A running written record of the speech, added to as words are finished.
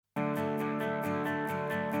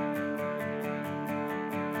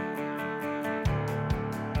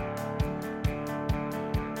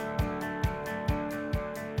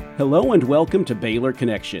Hello and welcome to Baylor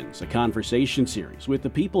Connections, a conversation series with the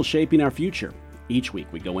people shaping our future. Each week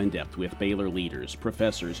we go in depth with Baylor leaders,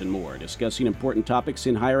 professors, and more, discussing important topics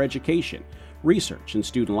in higher education, research, and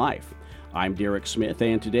student life. I'm Derek Smith,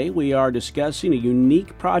 and today we are discussing a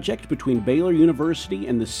unique project between Baylor University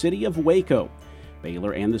and the City of Waco.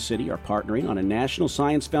 Baylor and the city are partnering on a National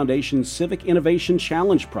Science Foundation Civic Innovation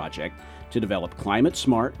Challenge project to develop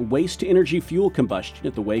climate-smart waste-to-energy fuel combustion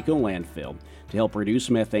at the Waco landfill to help reduce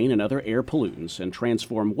methane and other air pollutants and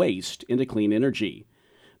transform waste into clean energy.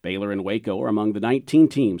 Baylor and Waco are among the 19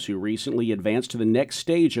 teams who recently advanced to the next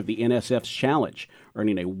stage of the NSF's challenge,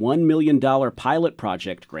 earning a $1 million pilot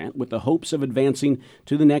project grant with the hopes of advancing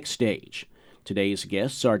to the next stage. Today's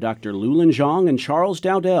guests are Dr. Lulin Jiang and Charles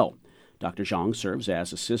Dowdell. Dr. Jiang serves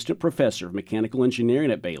as Assistant Professor of Mechanical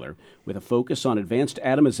Engineering at Baylor with a focus on advanced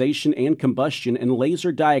atomization and combustion and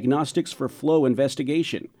laser diagnostics for flow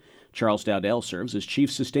investigation. Charles Dowdell serves as Chief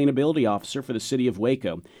Sustainability Officer for the City of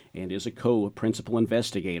Waco and is a co-principal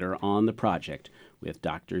investigator on the project with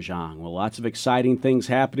Dr. Jiang. Well, lots of exciting things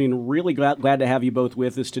happening. Really glad to have you both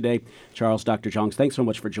with us today. Charles, Dr. Jiang, thanks so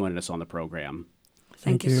much for joining us on the program.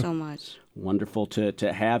 Thank you so much. Wonderful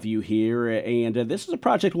to have you here. And this is a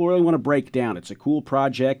project we really want to break down. It's a cool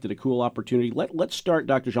project and a cool opportunity. Let's start,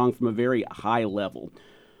 Dr. Jiang, from a very high level.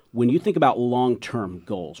 When you think about long-term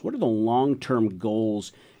goals, what are the long-term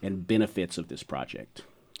goals and benefits of this project?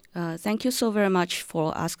 Thank you so very much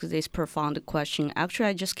for asking this profound question. Actually,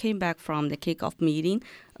 I just came back from the kickoff meeting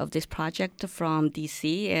of this project from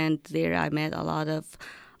D.C., and there I met a lot of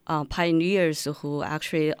pioneers who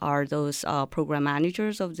actually are those program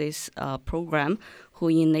managers of this program who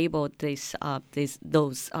enabled those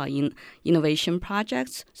innovation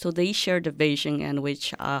projects. So they share the vision, and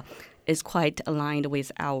which is quite aligned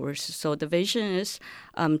with ours. So the vision is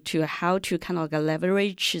to how to kind of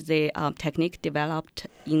leverage the technique developed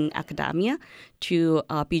in academia to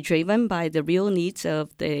be driven by the real needs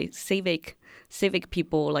of the civic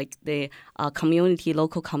people, like the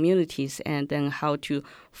local communities, and then how to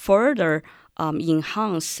further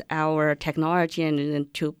enhance our technology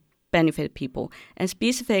and to benefit people. And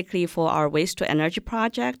specifically for our waste to energy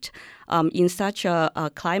project, in such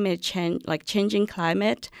a climate change, like changing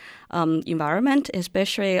climate environment,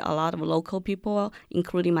 especially a lot of local people,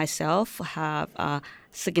 including myself, have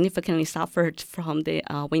significantly suffered from the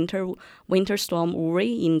winter storm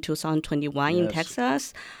Uri in 2021 in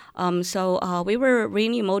Texas. So we were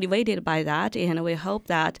really motivated by that, and we hope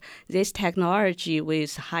that this technology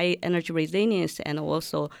with high energy resilience and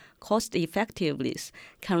also cost effectiveness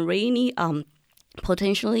can really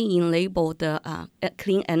potentially enable the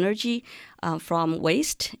clean energy from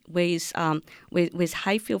waste with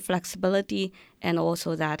high fuel flexibility, and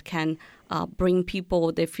also that can bring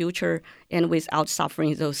people the future and without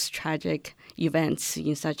suffering those tragic events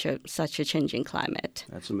in such a changing climate.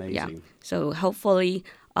 That's amazing. Yeah. So hopefully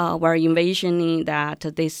we're envisioning that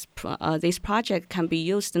this project can be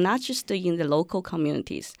used not just in the local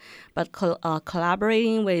communities, but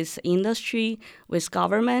collaborating with industry, with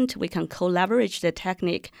government. We can co-leverage the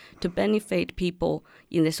technique to benefit people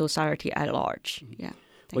in the society at large. Yeah.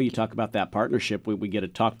 Well, you talk about that partnership. We get to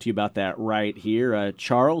talk to you about that right here.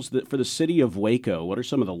 Charles, for the City of Waco, what are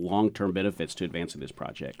some of the long-term benefits to advancing this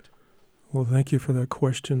project? Well, thank you for that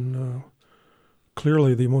question.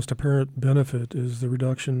 Clearly, the most apparent benefit is the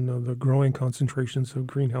reduction of the growing concentrations of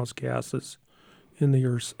greenhouse gases in the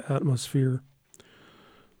Earth's atmosphere.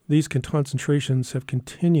 These concentrations have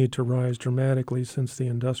continued to rise dramatically since the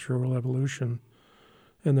Industrial Revolution,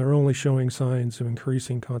 and they're only showing signs of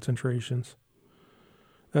increasing concentrations.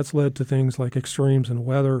 That's led to things like extremes in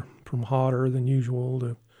weather, from hotter than usual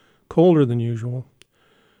to colder than usual,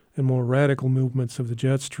 and more radical movements of the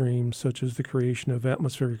jet stream, such as the creation of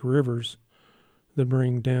atmospheric rivers that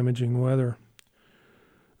bring damaging weather.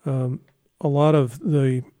 A lot of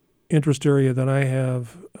the interest area that I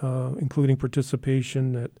have, including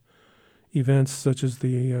participation at events such as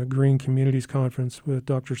the Green Communities Conference with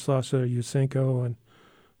Dr. Sasha Yusenko and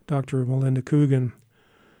Dr. Melinda Coogan,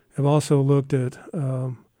 have also looked at,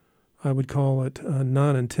 I would call it,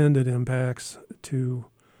 non-intended impacts to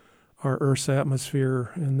our Earth's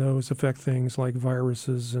atmosphere, and those affect things like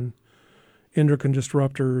viruses and endocrine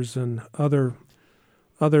disruptors and other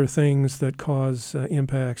things that cause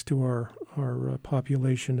impacts to our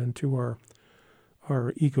population and to our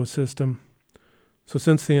ecosystem. So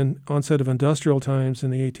since the onset of industrial times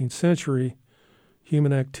in the 18th century,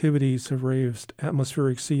 human activities have raised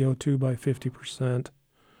atmospheric CO2 by 50%.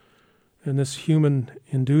 And this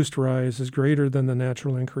human-induced rise is greater than the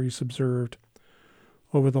natural increase observed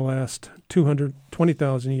over the last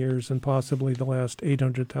 220,000 years and possibly the last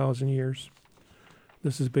 800,000 years.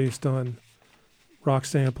 This is based on rock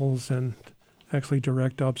samples and actually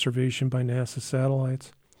direct observation by NASA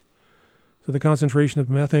satellites. So the concentration of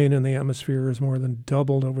methane in the atmosphere has more than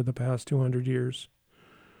doubled over the past 200 years.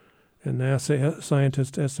 And NASA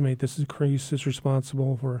scientists estimate this increase is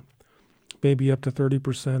responsible for maybe up to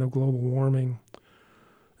 30% of global warming.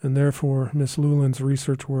 And therefore, Ms. Lulin's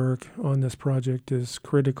research work on this project is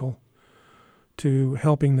critical to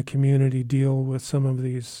helping the community deal with some of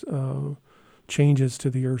these changes to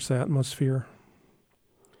the Earth's atmosphere.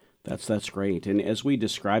 That's great. And as we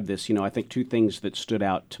describe this, I think two things that stood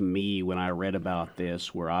out to me when I read about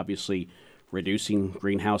this were obviously reducing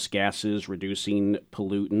greenhouse gases, reducing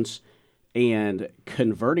pollutants, and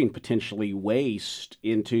converting potentially waste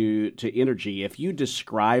into energy. If you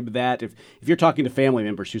describe that, if you're talking to family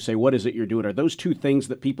members who say, what is it you're doing? Are those two things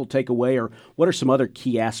that people take away, or what are some other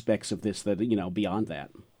key aspects of this that, beyond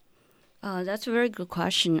that? That's a very good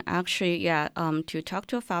question. Actually, to talk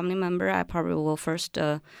to a family member, I probably will first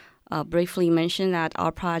briefly mention that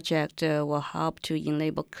our project will help to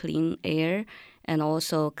enable clean air and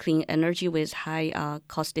also clean energy with high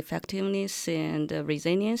cost effectiveness and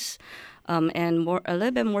resilience. And a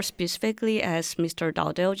little bit more specifically, as Mr.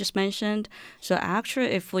 Dowdell just mentioned, so actually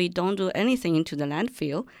if we don't do anything into the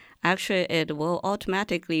landfill, actually it will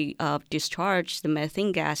automatically discharge the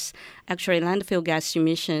methane gas, actually landfill gas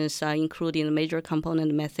emissions, including the major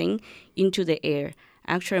component methane, into the air.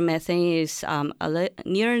 Actually, methane is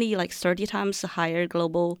nearly like 30 times higher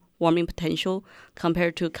global warming potential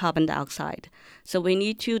compared to carbon dioxide. So we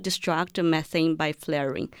need to distract the methane by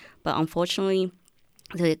flaring. But unfortunately,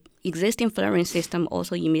 the existing flaring system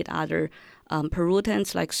also emit other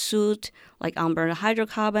pollutants like soot, like unburned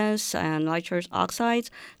hydrocarbons and nitrous oxides.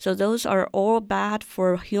 So those are all bad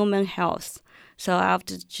for human health. So I have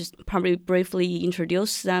to just probably briefly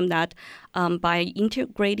introduce them that by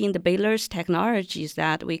integrating the Baylor's technologies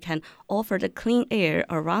that we can offer the clean air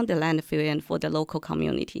around the landfill and for the local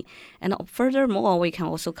community. And furthermore, we can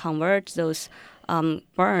also convert those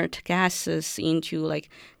burnt gases into like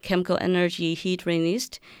chemical energy heat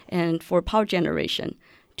released and for power generation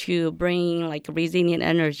to bring like resilient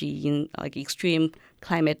energy in like extreme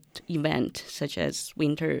climate event such as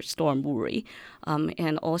winter storm worry.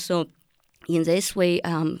 And also in this way,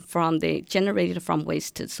 from the generated from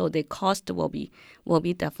waste, so the cost will be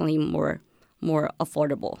definitely more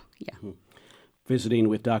affordable. Yeah. Mm-hmm. Visiting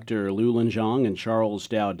with Dr. Lulin Jiang and Charles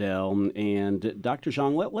Dowdell. And Dr.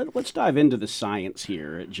 Jiang, let's dive into the science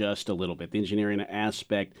here just a little bit, the engineering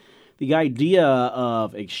aspect. The idea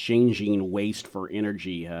of exchanging waste for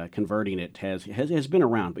energy, converting it, has been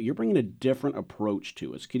around, but you're bringing a different approach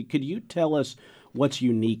to us. Could you tell us what's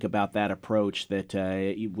unique about that approach that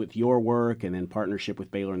with your work and in partnership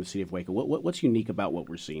with Baylor and the City of Waco? What's unique about what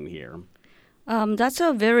we're seeing here? That's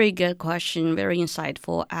a very good question, very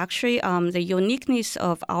insightful. Actually, the uniqueness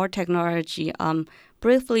of our technology,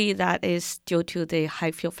 briefly, that is due to the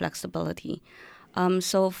high fuel flexibility.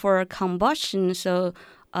 So for combustion,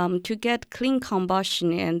 to get clean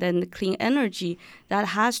combustion and then clean energy, that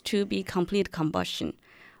has to be complete combustion.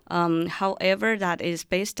 However, that is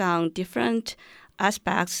based on different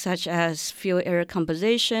aspects such as fuel-air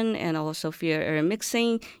composition and also fuel-air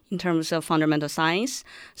mixing in terms of fundamental science.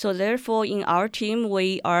 So therefore, in our team,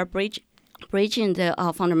 we are bridging the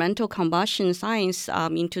fundamental combustion science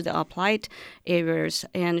into the applied areas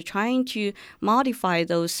and trying to modify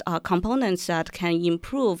those components that can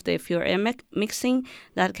improve the fuel-air mixing,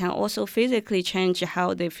 that can also physically change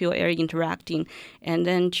how the fuel-air interacting, and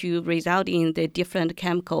then to result in the different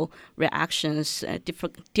chemical reactions,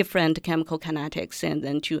 different chemical kinetics, and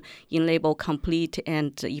then to enable complete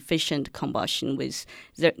and efficient combustion with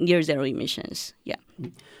near zero emissions. Yeah.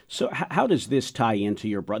 So how does this tie into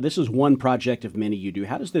your this is one project of many you do.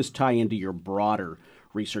 How does this tie into your broader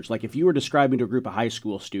research? Like if you were describing to a group of high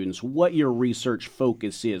school students what your research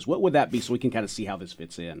focus is, what would that be so we can kind of see how this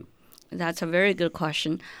fits in? That's a very good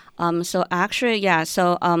question. So actually,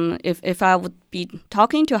 if I would be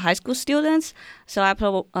talking to high school students, so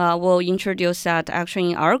I will introduce that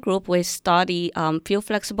actually in our group we study fuel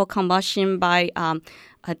flexible combustion by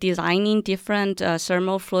designing different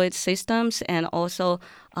thermal fluid systems and also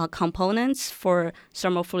components for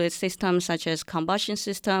thermal fluid systems such as combustion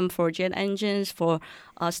system for jet engines, for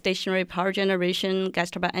stationary power generation,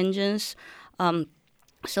 gas turbine engines.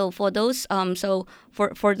 So for those,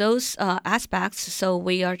 for those aspects, so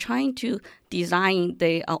we are trying to design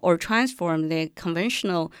or transform the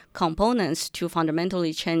conventional components to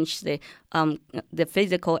fundamentally change the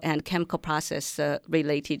physical and chemical process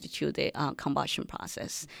related to the combustion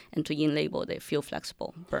process and to enable the fuel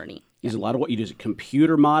flexible burning. Is a lot of what you do is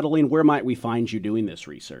computer modeling. Where might we find you doing this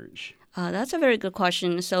research? That's a very good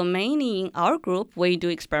question. So mainly in our group, we do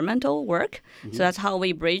experimental work. So that's how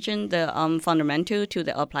we bridge in the fundamental to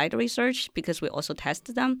the applied research because we also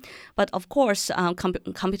test them. But of course,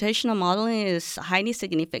 computational modeling is highly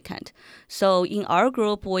significant. So in our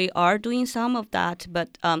group, we are doing some of that,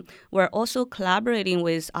 but we're also collaborating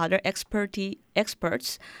with other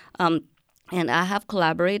experts. And I have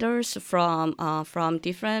collaborators from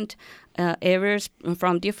different areas,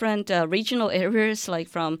 from different regional areas, like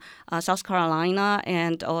from South Carolina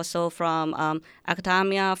and also from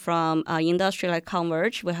academia, from industry like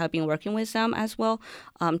Converge. We have been working with them as well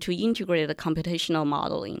to integrate the computational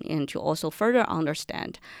modeling and to also further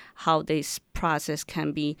understand how this process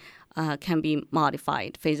can be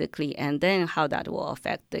modified physically and then how that will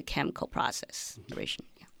affect the chemical process. Yeah.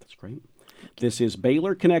 That's great. This is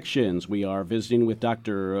Baylor Connections. We are visiting with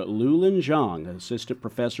Dr. Lulin Jiang, Assistant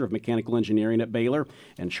Professor of Mechanical Engineering at Baylor,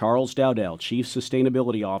 and Charles Dowdell, Chief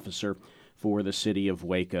Sustainability Officer for the City of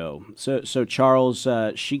Waco. So Charles,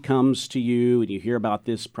 she comes to you and you hear about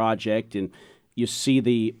this project and you see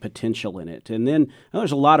the potential in it. And then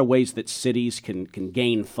there's a lot of ways that cities can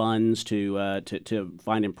gain funds to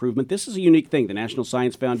find improvement. This is a unique thing. The National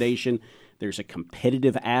Science Foundation, there's a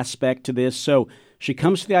competitive aspect to this. So she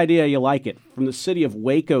comes to the idea, you like it. From the City of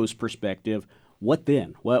Waco's perspective, what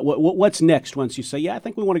then? What's next once you say, yeah, I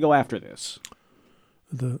think we want to go after this?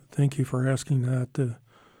 Thank you for asking that. The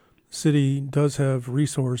city does have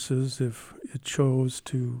resources if it chose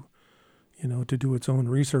to do its own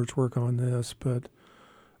research work on this, but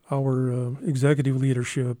our executive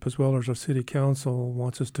leadership as well as our city council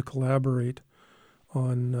wants us to collaborate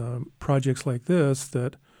on projects like this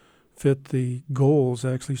that fit the goals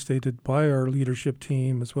actually stated by our leadership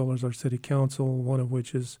team as well as our city council, one of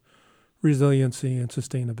which is resiliency and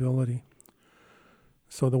sustainability.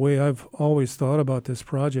 So the way I've always thought about this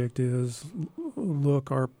project is,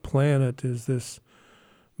 look, our planet is this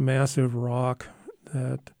massive rock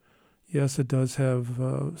that, yes, it does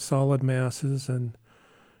have solid masses and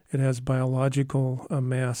it has biological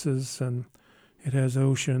masses and it has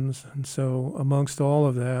oceans. And so amongst all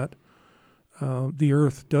of that, the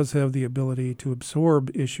Earth does have the ability to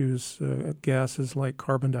absorb gases like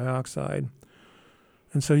carbon dioxide.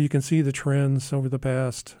 And so you can see the trends over the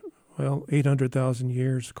past, 800,000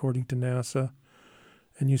 years, according to NASA.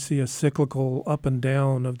 And you see a cyclical up and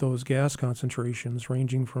down of those gas concentrations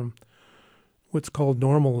ranging from what's called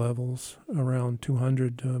normal levels, around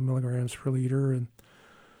 200 milligrams per liter. And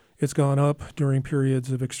it's gone up during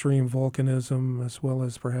periods of extreme volcanism as well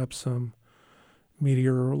as perhaps some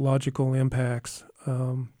meteorological impacts.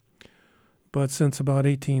 But since about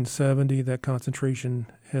 1870, that concentration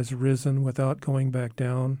has risen without going back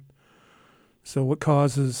down. So what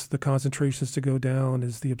causes the concentrations to go down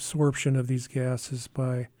is the absorption of these gases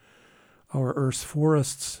by our Earth's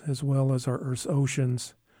forests as well as our Earth's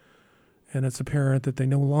oceans. And it's apparent that they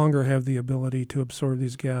no longer have the ability to absorb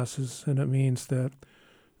these gases, and it means that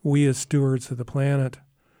we as stewards of the planet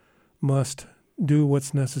must do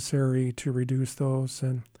what's necessary to reduce those.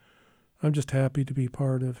 And I'm just happy to be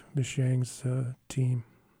part of Ms. Jiang's team.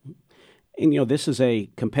 And, this is a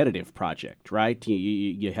competitive project, right?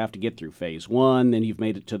 You have to get through phase one, then you've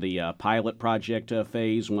made it to the pilot project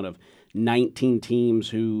phase, one of 19 teams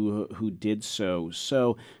who did so.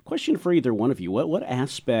 So question for either one of you, what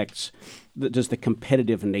aspects does the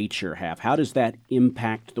competitive nature have? How does that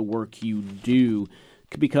impact the work you do?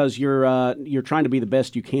 Because you're trying to be the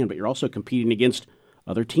best you can, but you're also competing against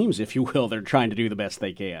other teams, if you will. They're trying to do the best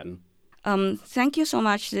they can. Thank you so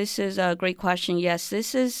much. This is a great question. Yes,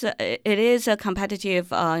 it is a competitive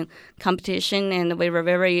competition, and we were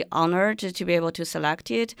very honored to be able to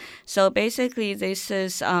select it. So basically, this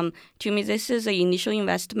is to me, this is the initial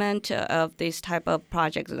investment of this type of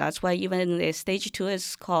project. That's why even the stage 2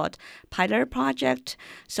 is called pilot project.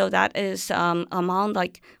 So that is among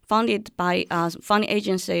funded by funding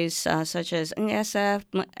agencies such as NSF,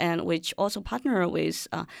 and which also partner with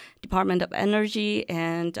Department of Energy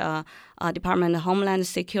and Department of Homeland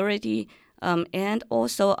Security, and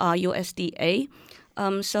also USDA.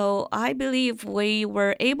 So I believe we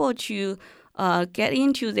were able to get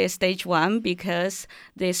into the stage 1 because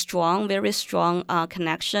the very strong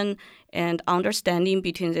connection and understanding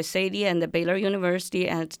between the city and the Baylor University,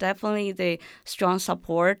 and definitely the strong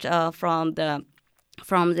support from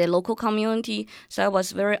the local community. So I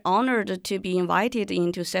was very honored to be invited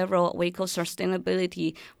into several Waco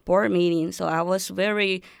sustainability board meeting. So I was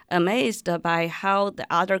very amazed by how the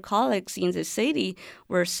other colleagues in the city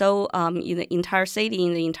were so, in the entire city,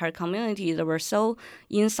 in the entire community, they were so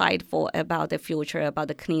insightful about the future, about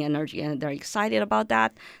the clean energy, and they're excited about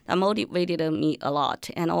that. That motivated me a lot.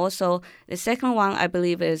 And also the second one, I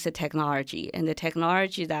believe, is the technology. And the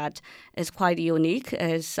technology that is quite unique,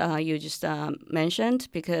 as you just mentioned,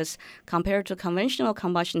 because compared to conventional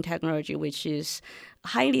combustion technology, which is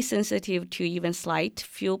highly sensitive to even slight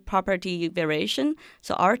fuel property variation.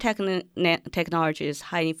 So our technology is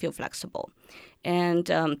highly fuel flexible. And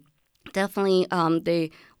definitely the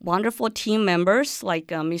wonderful team members like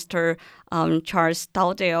Mr. Charles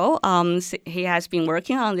Dowdell. He has been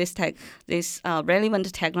working on this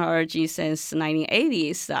relevant technology since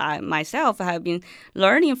 1980s. I myself have been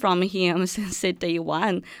learning from him since day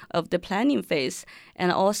one of the planning phase.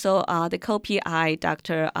 And also the co-PI,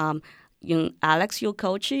 Dr. Alex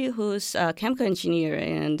Yukochi, who's a chemical engineer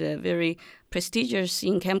and very prestigious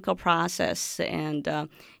in chemical process. And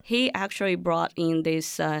he actually brought in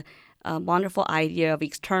this wonderful idea of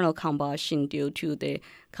external combustion due to the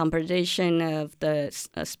composition of the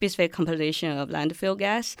specific composition of landfill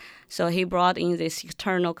gas. So he brought in this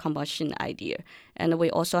external combustion idea. And we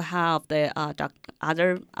also have the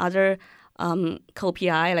other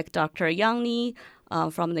co-PI like Dr. Yang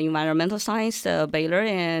from the environmental science, Baylor,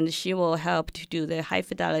 and she will help to do the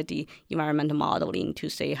high-fidelity environmental modeling to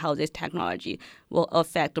say how this technology will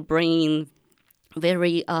affect bringing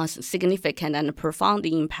very significant and profound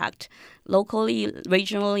impact locally,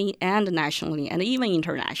 regionally, and nationally, and even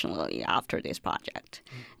internationally after this project.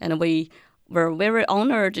 And we were very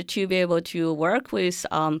honored to be able to work with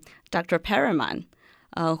Dr. Perriman,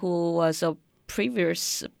 who was a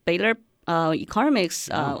previous Baylor economics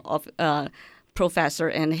professor,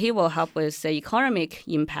 and he will help with the economic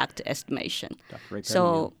impact estimation.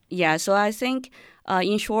 So I think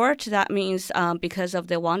in short, that means because of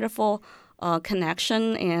the wonderful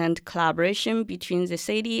connection and collaboration between the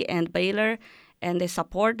city and Baylor and the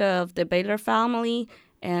support of the Baylor family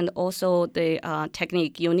and also the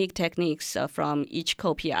unique techniques from each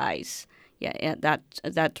co-PIs.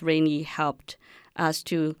 That really helped us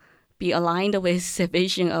to be aligned with the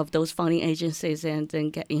vision of those funding agencies and then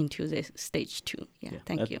get into the stage 2.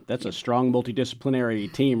 Thank you. That's a strong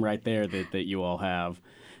multidisciplinary team right there that you all have.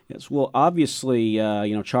 Yes, well, obviously,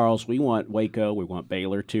 Charles, we want Waco, we want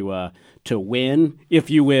Baylor to win, if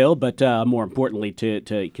you will, but more importantly,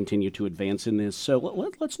 to continue to advance in this. So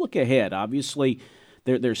let's look ahead. Obviously,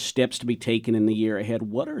 there's steps to be taken in the year ahead.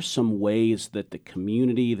 What are some ways that the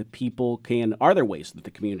community, the people are there ways that the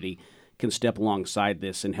community can step alongside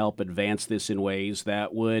this and help advance this in ways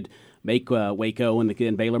that would make Waco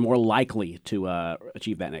and Baylor more likely to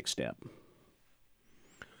achieve that next step?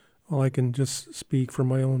 Well, I can just speak from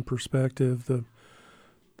my own perspective.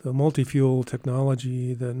 The multi-fuel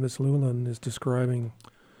technology that Ms. Lulin is describing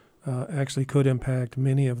actually could impact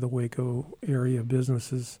many of the Waco area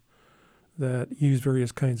businesses that use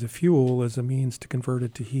various kinds of fuel as a means to convert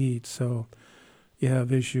it to heat. So you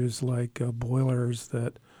have issues like boilers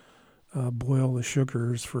that boil the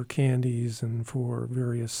sugars for candies and for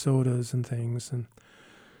various sodas and things. And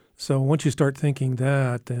so once you start thinking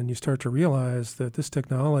that, then you start to realize that this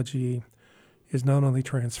technology is not only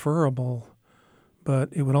transferable, but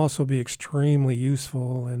it would also be extremely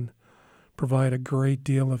useful and provide a great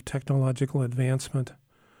deal of technological advancement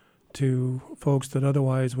to folks that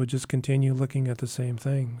otherwise would just continue looking at the same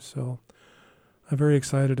thing. So I'm very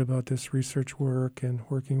excited about this research work and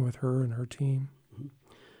working with her and her team.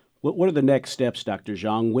 What are the next steps, Dr.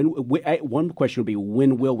 Jiang? One question would be,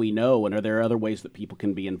 when will we know, and are there other ways that people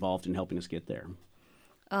can be involved in helping us get there?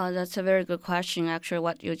 That's a very good question. Actually,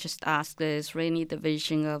 what you just asked is really the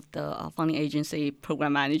vision of the funding agency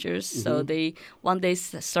program managers. Mm-hmm. So they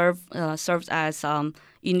serves as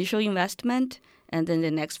initial investment, and then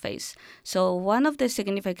the next phase. So one of the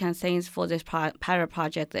significant things for this pilot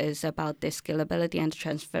project is about the scalability and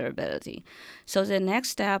transferability. So the next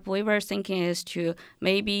step we were thinking is to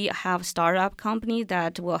maybe have startup company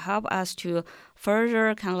that will help us to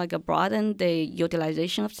further broaden the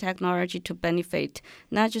utilization of technology to benefit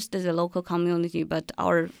not just the local community, but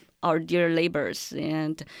our dear laborers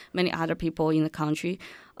and many other people in the country.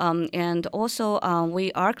 And also,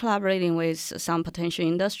 we are collaborating with some potential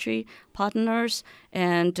industry partners.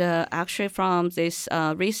 And actually, from this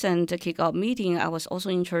recent kickoff meeting, I was also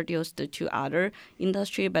introduced to other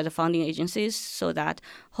industry by the funding agencies, so that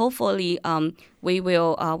hopefully we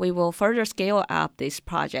will further scale up this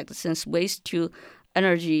project, since waste to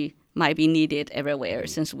energy might be needed everywhere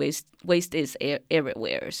since waste is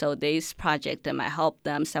everywhere. So this project might help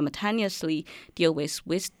them simultaneously deal with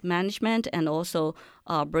waste management and also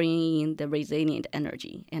bringing in the resilient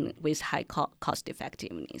energy and with high cost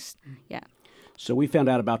effectiveness. Yeah. So we found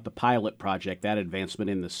out about the pilot project, that advancement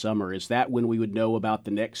in the summer. Is that when we would know about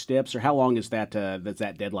the next steps, or how long is that does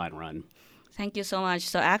that deadline run? Thank you so much.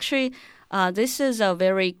 So actually, this is a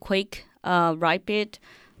very quick, rapid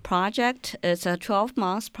project. It's a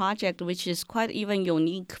 12-month project, which is quite even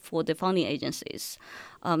unique for the funding agencies.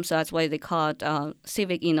 So that's why they call it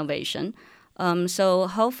civic innovation. So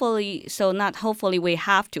not hopefully, we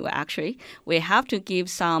have to give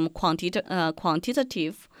some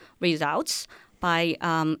quantitative results by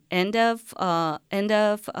end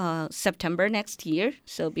of September next year.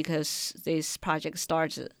 So because this project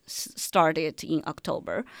started in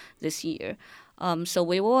October this year. So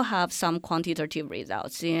we will have some quantitative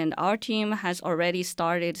results, and our team has already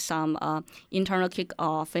started some internal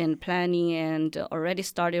kickoff and planning, and already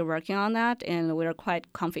started working on that. And we are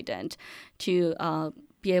quite confident to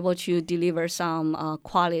be able to deliver some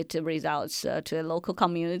quality results to the local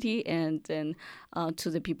community and then to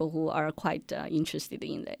the people who are quite interested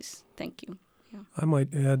in this. Thank you. Yeah. I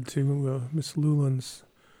might add to Ms. Lulin's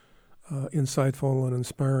insightful and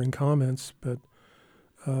inspiring comments, but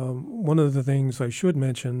one of the things I should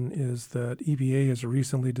mention is that EPA has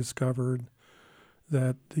recently discovered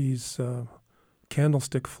that these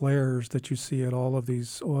candlestick flares that you see at all of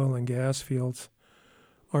these oil and gas fields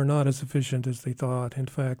are not as efficient as they thought. In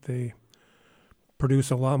fact, they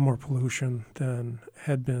produce a lot more pollution than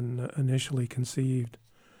had been initially conceived.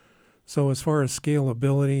 So as far as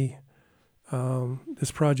scalability,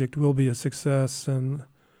 this project will be a success. And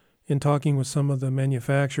in talking with some of the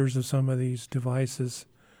manufacturers of some of these devices,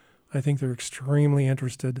 I think they're extremely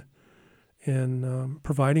interested in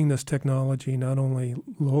providing this technology not only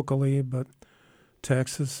locally, but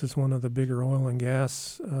Texas is one of the bigger oil and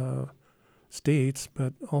gas states,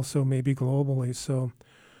 but also maybe globally. So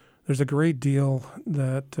there's a great deal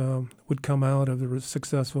that would come out of the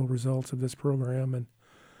successful results of this program, and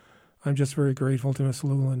I'm just very grateful to Ms.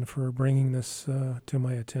 Lulin for bringing this to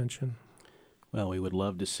my attention. Well, we would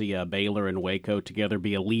love to see Baylor and Waco together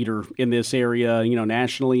be a leader in this area,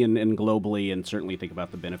 nationally and globally, and certainly think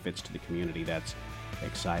about the benefits to the community. That's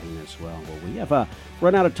exciting as well. Well, we have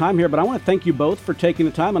run out of time here, but I want to thank you both for taking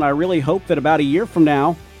the time, and I really hope that about a year from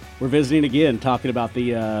now, we're visiting again, talking about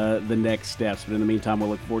the next steps. But in the meantime, we'll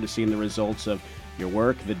look forward to seeing the results of your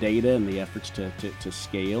work, the data, and the efforts to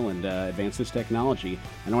scale and advance this technology.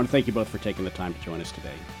 And I want to thank you both for taking the time to join us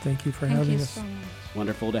today. Thank you for having us. So much.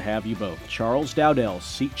 Wonderful to have you both. Charles Dowdell,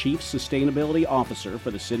 Chief Sustainability Officer for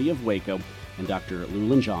the City of Waco, and Dr.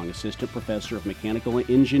 Lulin Jiang, Assistant Professor of Mechanical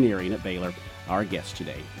Engineering at Baylor, our guests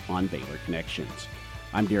today on Baylor Connections.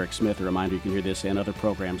 I'm Derek Smith. A reminder, you can hear this and other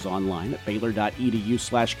programs online at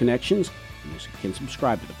baylor.edu/connections. And you can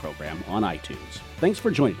subscribe to the program on iTunes. Thanks for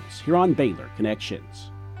joining us here on Baylor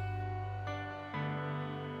Connections.